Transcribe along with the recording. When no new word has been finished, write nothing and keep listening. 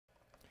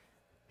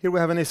Here we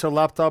have an Acer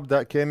laptop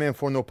that came in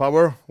for no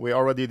power. We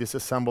already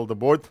disassembled the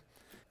board,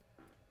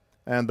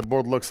 and the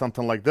board looks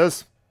something like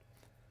this.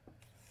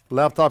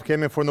 Laptop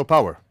came in for no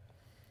power.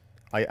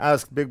 I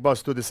asked Big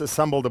Boss to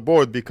disassemble the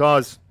board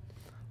because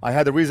I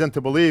had a reason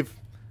to believe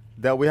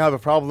that we have a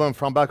problem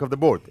from back of the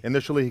board.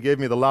 Initially, he gave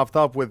me the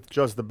laptop with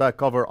just the back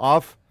cover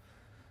off.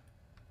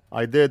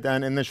 I did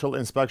an initial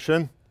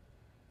inspection,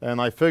 and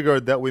I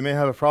figured that we may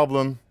have a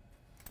problem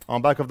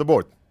on back of the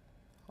board.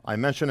 I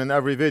mention in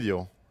every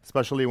video,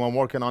 especially when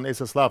working on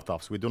Asus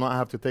laptops, we do not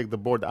have to take the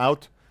board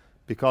out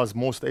because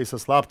most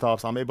Asus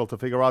laptops, I'm able to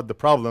figure out the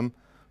problem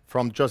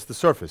from just the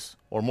surface,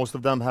 or most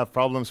of them have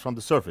problems from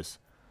the surface.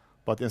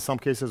 But in some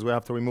cases, we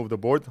have to remove the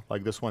board,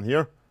 like this one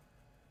here.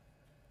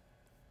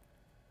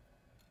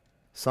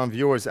 Some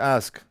viewers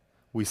ask,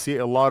 we see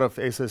a lot of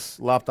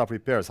Asus laptop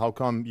repairs. How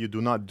come you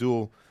do not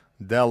do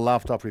Dell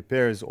laptop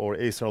repairs or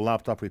Acer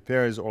laptop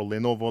repairs or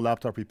Lenovo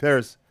laptop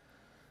repairs?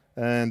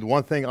 And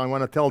one thing I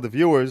want to tell the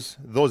viewers,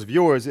 those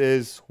viewers,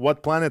 is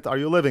what planet are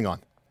you living on?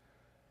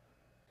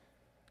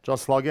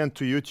 Just log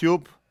into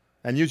YouTube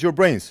and use your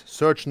brains.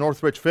 Search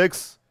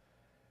NorthridgeFix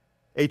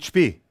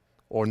HP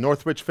or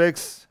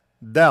NorthridgeFix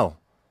Dell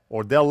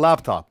or Dell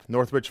laptop,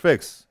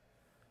 NorthridgeFix.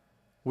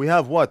 We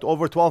have what?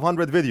 Over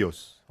 1,200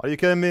 videos. Are you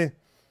kidding me?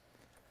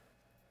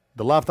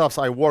 The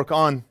laptops I work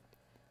on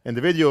in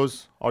the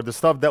videos are the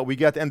stuff that we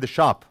get in the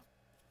shop.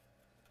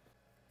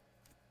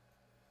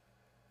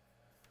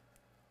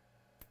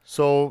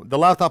 So the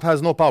laptop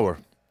has no power.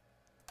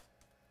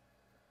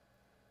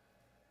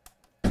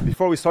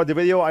 Before we start the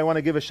video, I want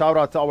to give a shout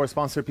out to our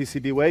sponsor,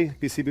 PCBWay.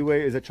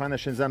 PCBWay is a China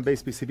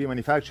Shenzhen-based PCB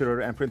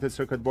manufacturer and printed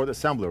circuit board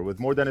assembler with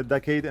more than a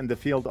decade in the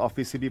field of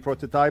PCB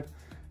prototype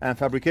and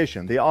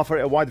fabrication. They offer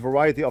a wide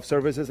variety of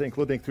services,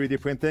 including 3D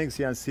printing,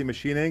 CNC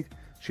machining,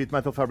 sheet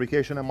metal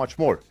fabrication, and much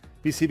more.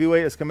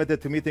 PCBWay is committed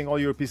to meeting all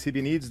your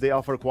PCB needs. They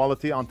offer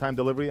quality, on-time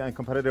delivery, and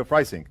competitive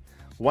pricing.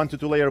 1 to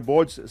 2 layer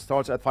boards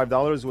starts at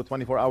 $5 with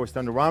 24 hours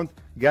turnaround.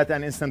 Get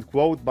an instant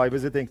quote by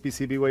visiting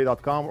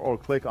PCBWay.com or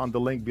click on the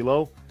link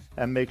below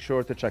and make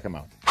sure to check them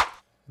out.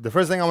 The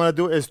first thing I want to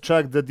do is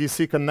check the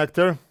DC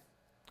connector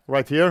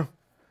right here.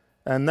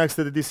 And next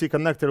to the DC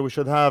connector, we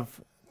should have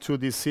 2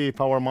 DC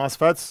power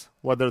MOSFETs,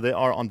 whether they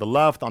are on the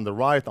left, on the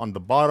right, on the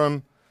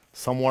bottom,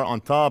 somewhere on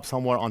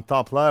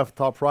top left,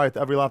 top right.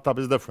 Every laptop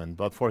is different.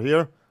 But for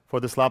here, for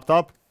this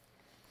laptop,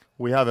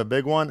 we have a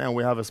big one and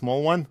we have a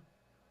small one.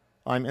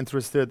 I'm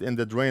interested in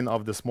the drain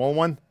of the small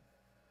one.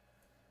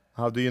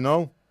 How do you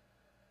know?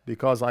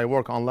 Because I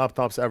work on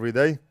laptops every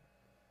day.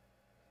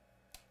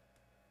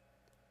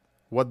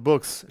 What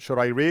books should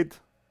I read?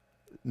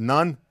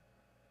 None.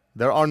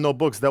 There are no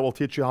books that will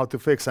teach you how to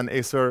fix an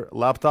Acer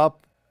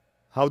laptop.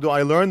 How do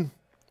I learn?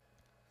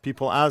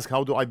 People ask,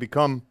 how do I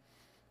become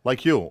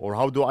like you? Or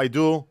how do I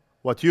do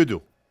what you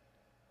do?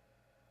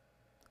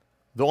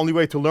 The only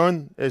way to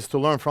learn is to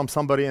learn from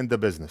somebody in the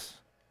business.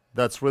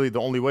 That's really the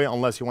only way,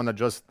 unless you want to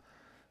just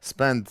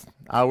spend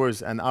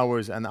hours and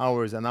hours and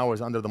hours and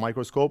hours under the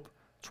microscope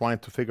trying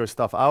to figure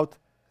stuff out.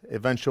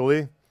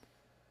 Eventually,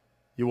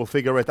 you will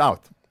figure it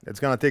out.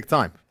 It's going to take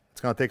time. It's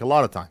going to take a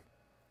lot of time.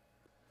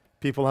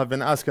 People have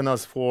been asking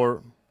us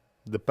for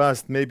the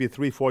past maybe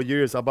 3-4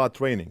 years about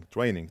training.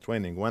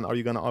 When are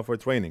you going to offer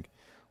training?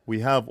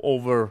 We have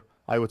over,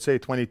 I would say,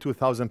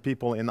 22,000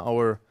 people in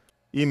our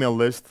email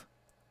list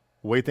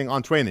waiting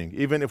on training.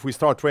 Even if we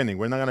start training,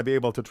 we're not going to be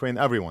able to train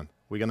everyone.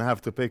 We're going to have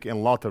to pick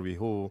in lottery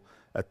who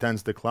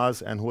attends the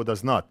class and who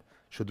does not.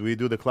 Should we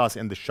do the class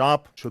in the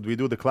shop? Should we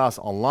do the class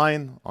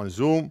online, on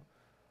Zoom?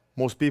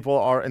 Most people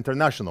are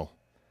international.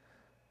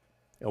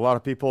 A lot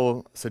of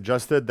people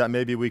suggested that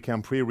maybe we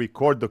can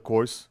pre-record the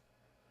course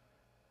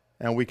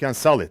and we can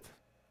sell it.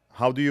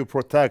 How do you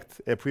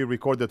protect a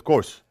pre-recorded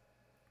course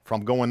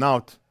from going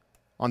out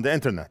on the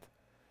internet?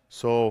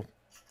 So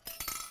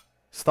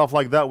stuff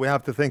like that we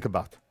have to think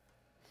about.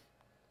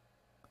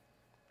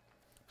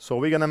 So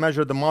we're going to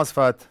measure the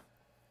MOSFET,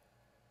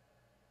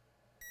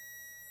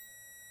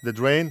 the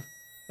drain,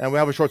 and we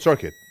have a short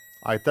circuit.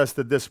 I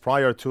tested this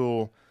prior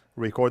to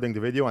recording the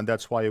video, and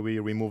that's why we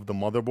removed the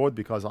motherboard,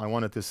 because I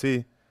wanted to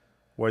see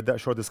where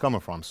that short is coming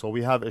from. So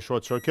we have a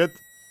short circuit,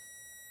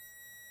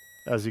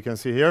 as you can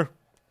see here.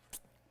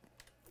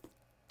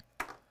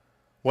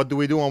 What do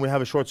we do when we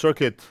have a short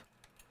circuit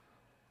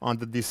on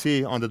the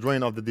DC, on the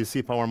drain of the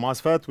DC power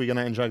MOSFET? We're going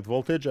to inject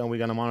voltage, and we're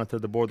going to monitor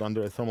the board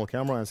under a thermal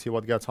camera and see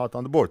what gets hot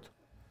on the board.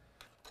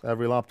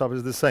 Every laptop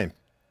is the same.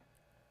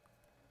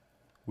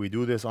 We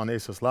do this on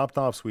Asus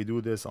laptops. We do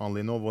this on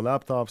Lenovo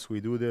laptops. We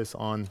do this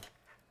on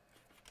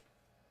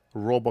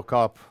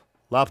Robocop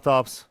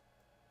laptops.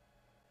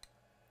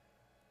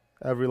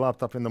 Every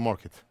laptop in the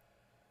market.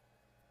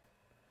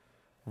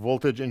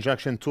 Voltage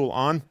injection tool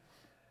on.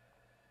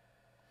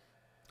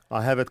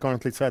 I have it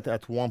currently set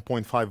at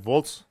 1.5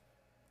 volts.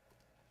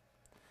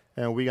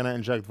 And we're going to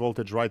inject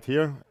voltage right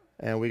here.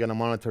 And we're going to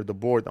monitor the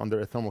board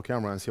under a thermal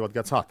camera and see what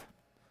gets hot.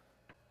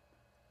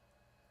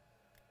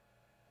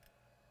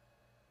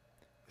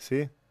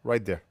 See?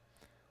 Right there.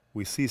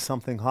 We see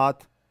something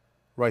hot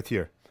right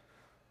here.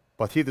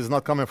 But heat is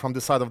not coming from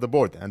this side of the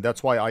board, and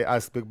that's why I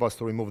asked Big Boss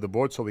to remove the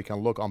board so we can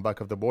look on back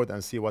of the board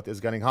and see what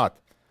is getting hot.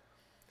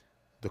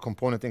 The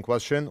component in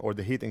question, or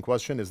the heat in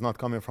question, is not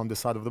coming from this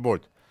side of the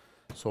board.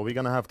 So we're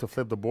gonna have to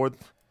flip the board,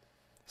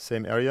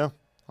 same area.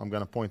 I'm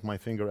gonna point my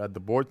finger at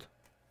the board.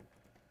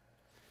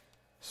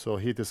 So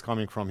heat is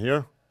coming from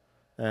here.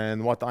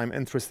 And what I'm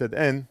interested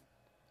in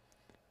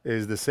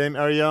is the same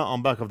area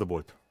on back of the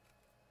board.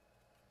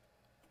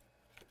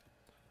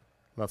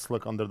 Let's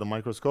look under the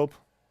microscope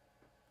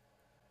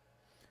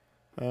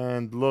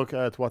and look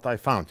at what I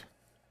found.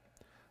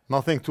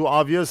 Nothing too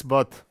obvious,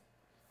 but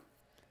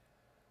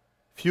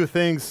few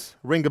things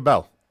ring a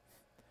bell.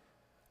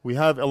 We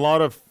have a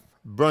lot of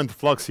burnt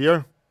flux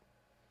here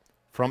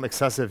from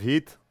excessive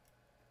heat.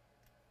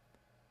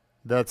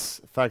 That's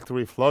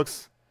factory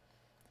flux.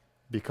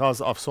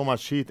 Because of so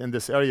much heat in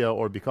this area,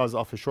 or because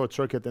of a short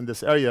circuit in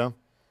this area,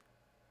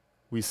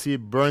 we see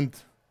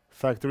burnt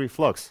factory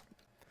flux.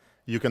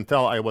 You can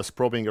tell I was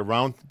probing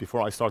around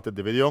before I started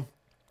the video,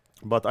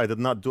 but I did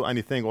not do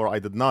anything, or I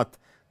did not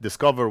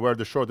discover where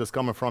the short is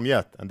coming from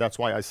yet. And that's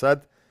why I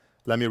said,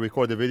 let me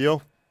record the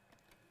video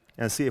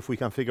and see if we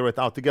can figure it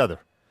out together.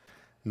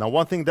 Now,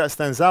 one thing that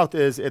stands out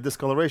is a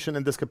discoloration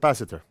in this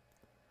capacitor.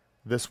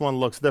 This one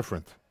looks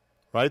different,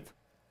 right?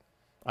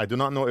 I do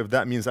not know if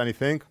that means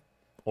anything,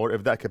 or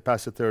if that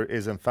capacitor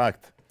is in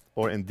fact,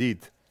 or indeed,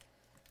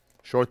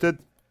 shorted.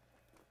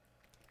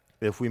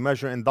 If we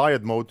measure in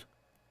diode mode,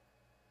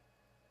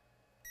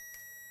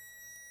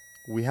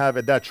 we have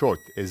a dead short,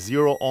 a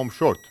 0 ohm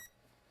short.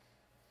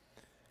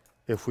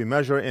 If we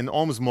measure in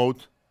ohms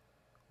mode,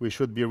 we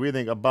should be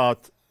reading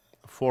about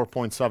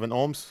 4.7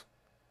 ohms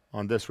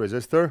on this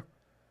resistor,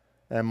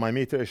 and my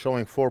meter is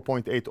showing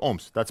 4.8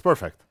 ohms. That's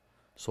perfect.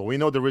 So we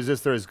know the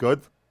resistor is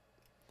good,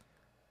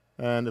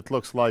 and it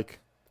looks like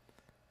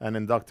an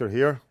inductor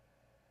here,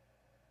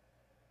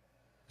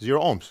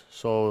 0 ohms.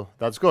 So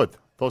that's good.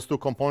 Those two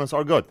components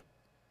are good.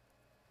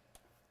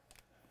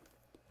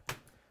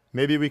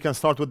 Maybe we can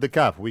start with the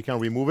cap. We can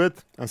remove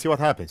it and see what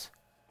happens.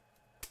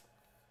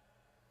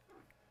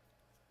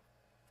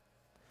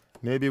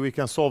 Maybe we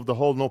can solve the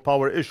whole no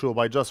power issue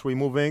by just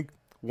removing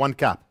one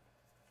cap.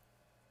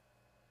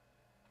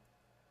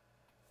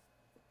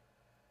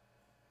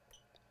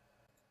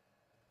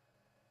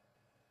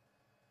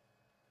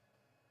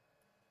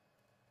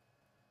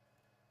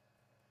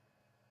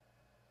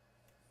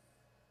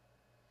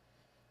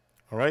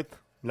 All right,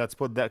 let's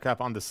put that cap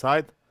on the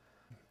side.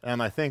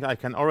 And I think I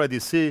can already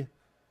see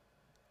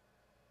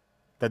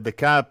that the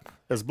cap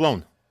is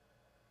blown.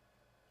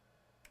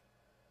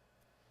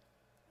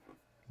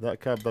 That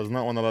cap does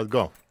not want to let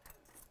go.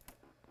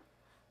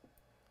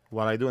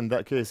 What I do in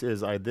that case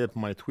is I dip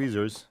my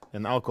tweezers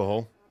in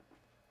alcohol,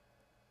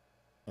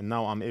 and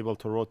now I'm able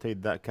to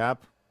rotate that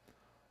cap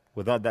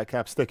without that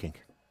cap sticking.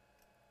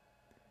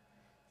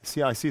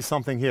 See, I see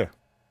something here.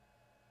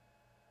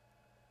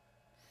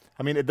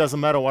 I mean, it doesn't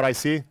matter what I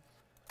see.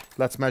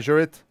 Let's measure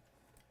it.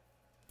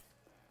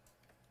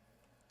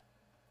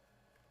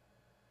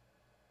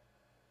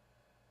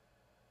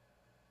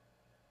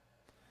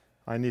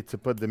 I need to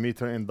put the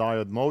meter in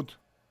diode mode.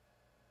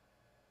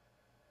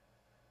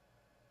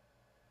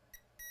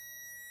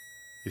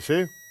 You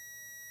see?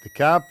 The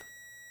cap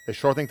is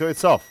shorting to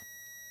itself.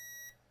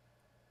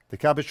 The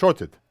cap is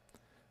shorted.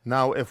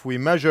 Now, if we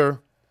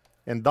measure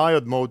in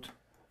diode mode,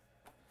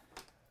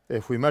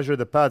 if we measure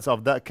the pads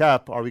of that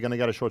cap, are we going to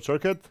get a short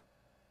circuit?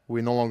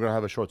 We no longer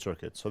have a short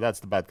circuit. So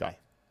that's the bad guy.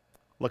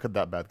 Look at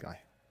that bad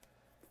guy.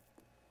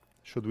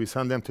 Should we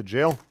send him to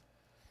jail?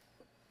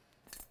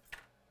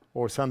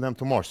 Or send him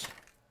to Morse?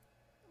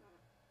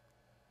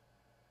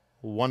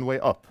 One way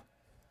up.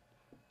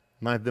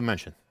 9th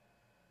dimension.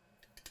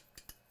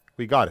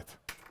 We got it.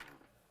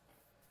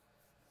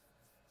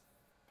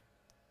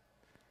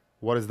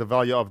 What is the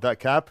value of that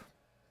cap?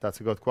 That's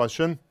a good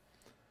question.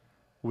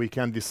 We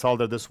can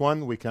desolder this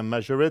one. We can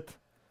measure it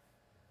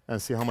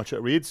and see how much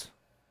it reads.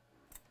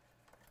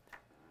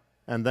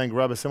 And then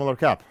grab a similar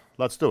cap.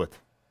 Let's do it.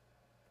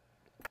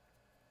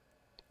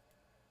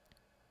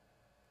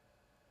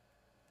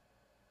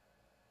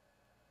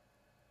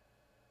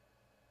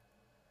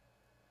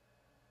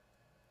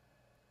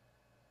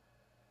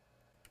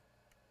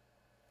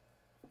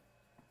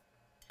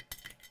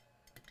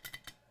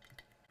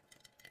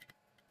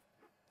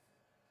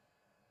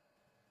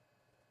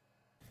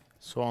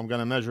 So I'm going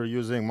to measure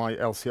using my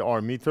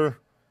LCR meter.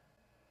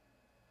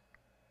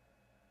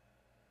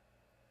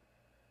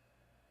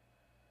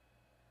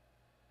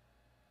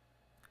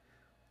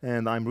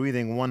 And I'm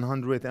reading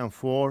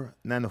 104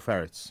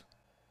 nanofarads.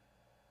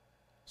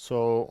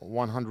 So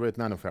 100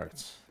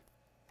 nanofarads.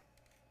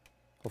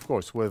 Of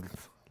course,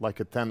 with like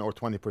a 10 or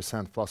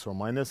 20% plus or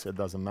minus, it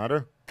doesn't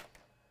matter.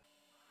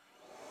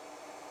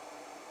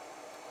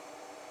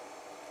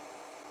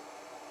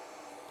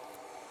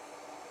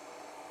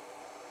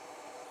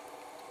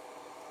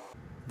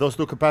 Those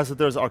two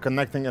capacitors are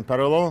connecting in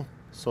parallel.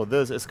 So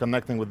this is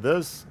connecting with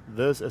this.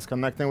 This is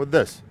connecting with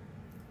this.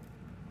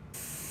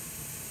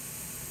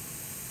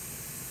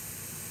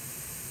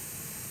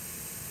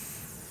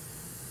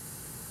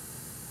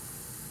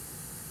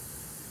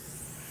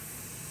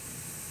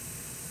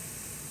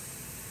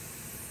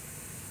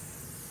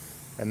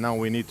 And now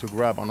we need to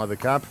grab another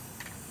cap.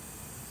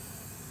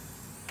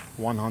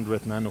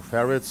 100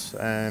 nanofarads,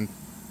 and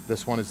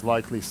this one is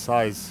likely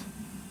size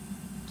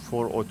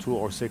 402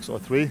 or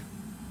 603.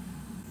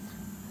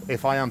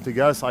 If I am to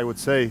guess, I would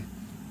say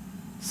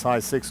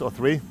size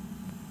 603.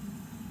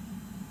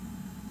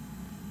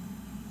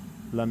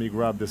 Let me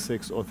grab the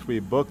 603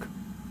 book.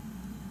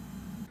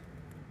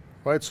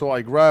 Right, so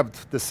I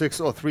grabbed the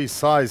 603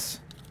 size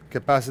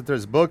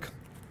capacitors book.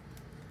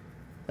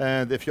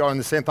 And if you are in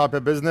the same type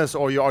of business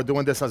or you are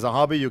doing this as a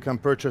hobby, you can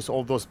purchase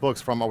all those books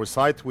from our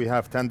site. We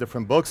have 10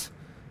 different books,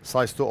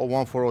 size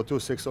 201, 402,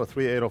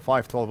 603,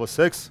 805,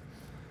 1206,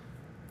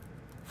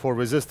 for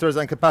resistors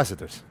and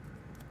capacitors.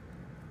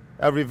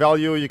 Every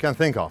value you can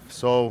think of.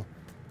 So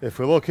if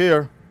we look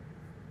here,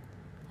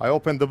 I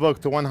opened the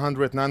book to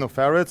 100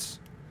 nanofarads,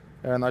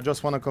 and I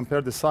just want to compare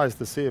the size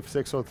to see if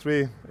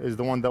 603 is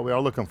the one that we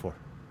are looking for.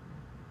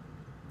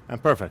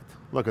 And perfect.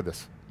 Look at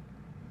this.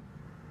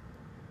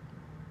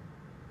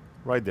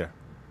 Right there.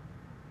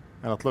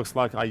 And it looks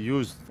like I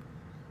used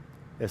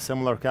a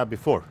similar cap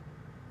before.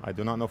 I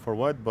do not know for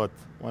what, but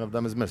one of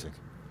them is missing.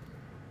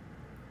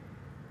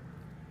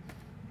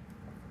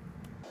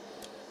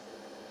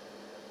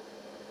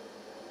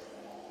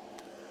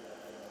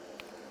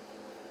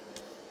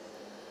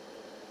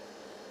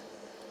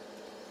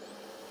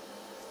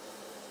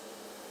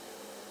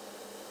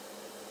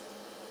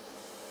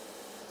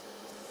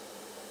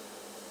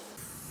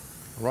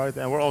 Right,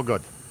 and we're all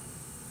good.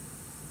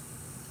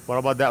 What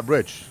about that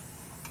bridge?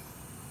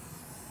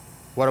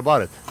 What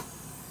about it?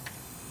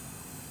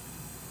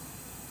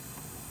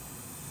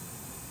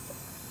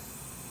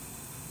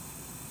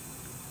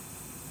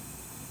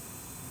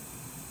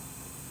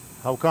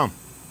 How come?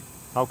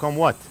 How come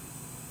what?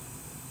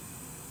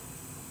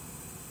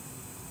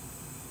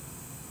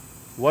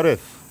 What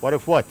if? What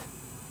if what?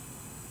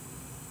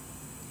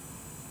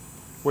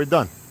 We're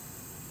done.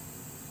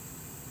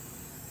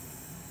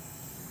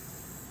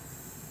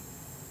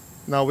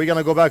 Now we're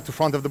gonna go back to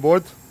front of the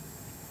board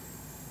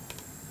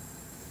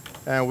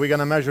and we're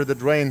gonna measure the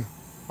drain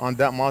on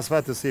that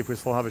MOSFET to see if we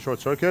still have a short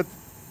circuit.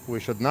 We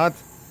should not,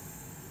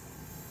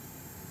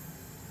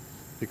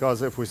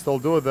 because if we still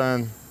do,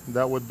 then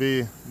that would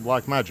be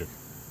black magic.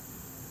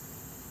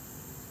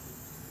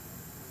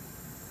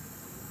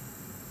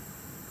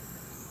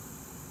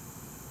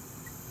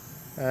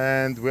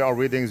 And we are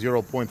reading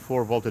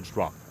 0.4 voltage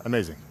drop.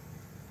 Amazing.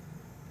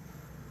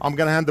 I'm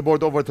gonna hand the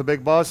board over to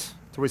Big Boss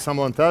to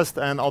reassemble and test,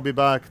 and I'll be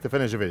back to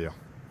finish the video.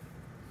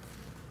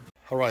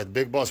 All right,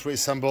 Big Boss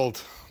reassembled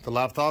the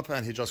laptop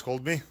and he just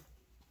called me.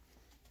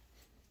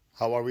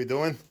 How are we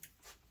doing?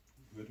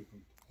 Very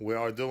good. We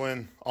are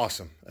doing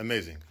awesome,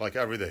 amazing, like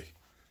every day.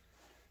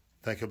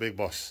 Thank you, Big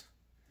Boss.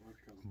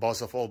 Welcome.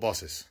 Boss of all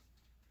bosses.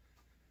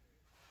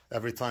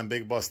 Every time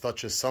Big Boss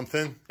touches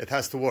something, it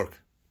has to work.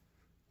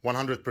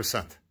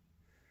 100%.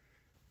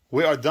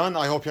 We are done.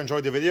 I hope you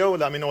enjoyed the video.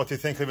 Let me know what you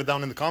think. Leave it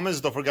down in the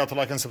comments. Don't forget to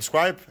like and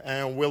subscribe,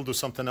 and we'll do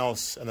something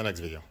else in the next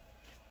video.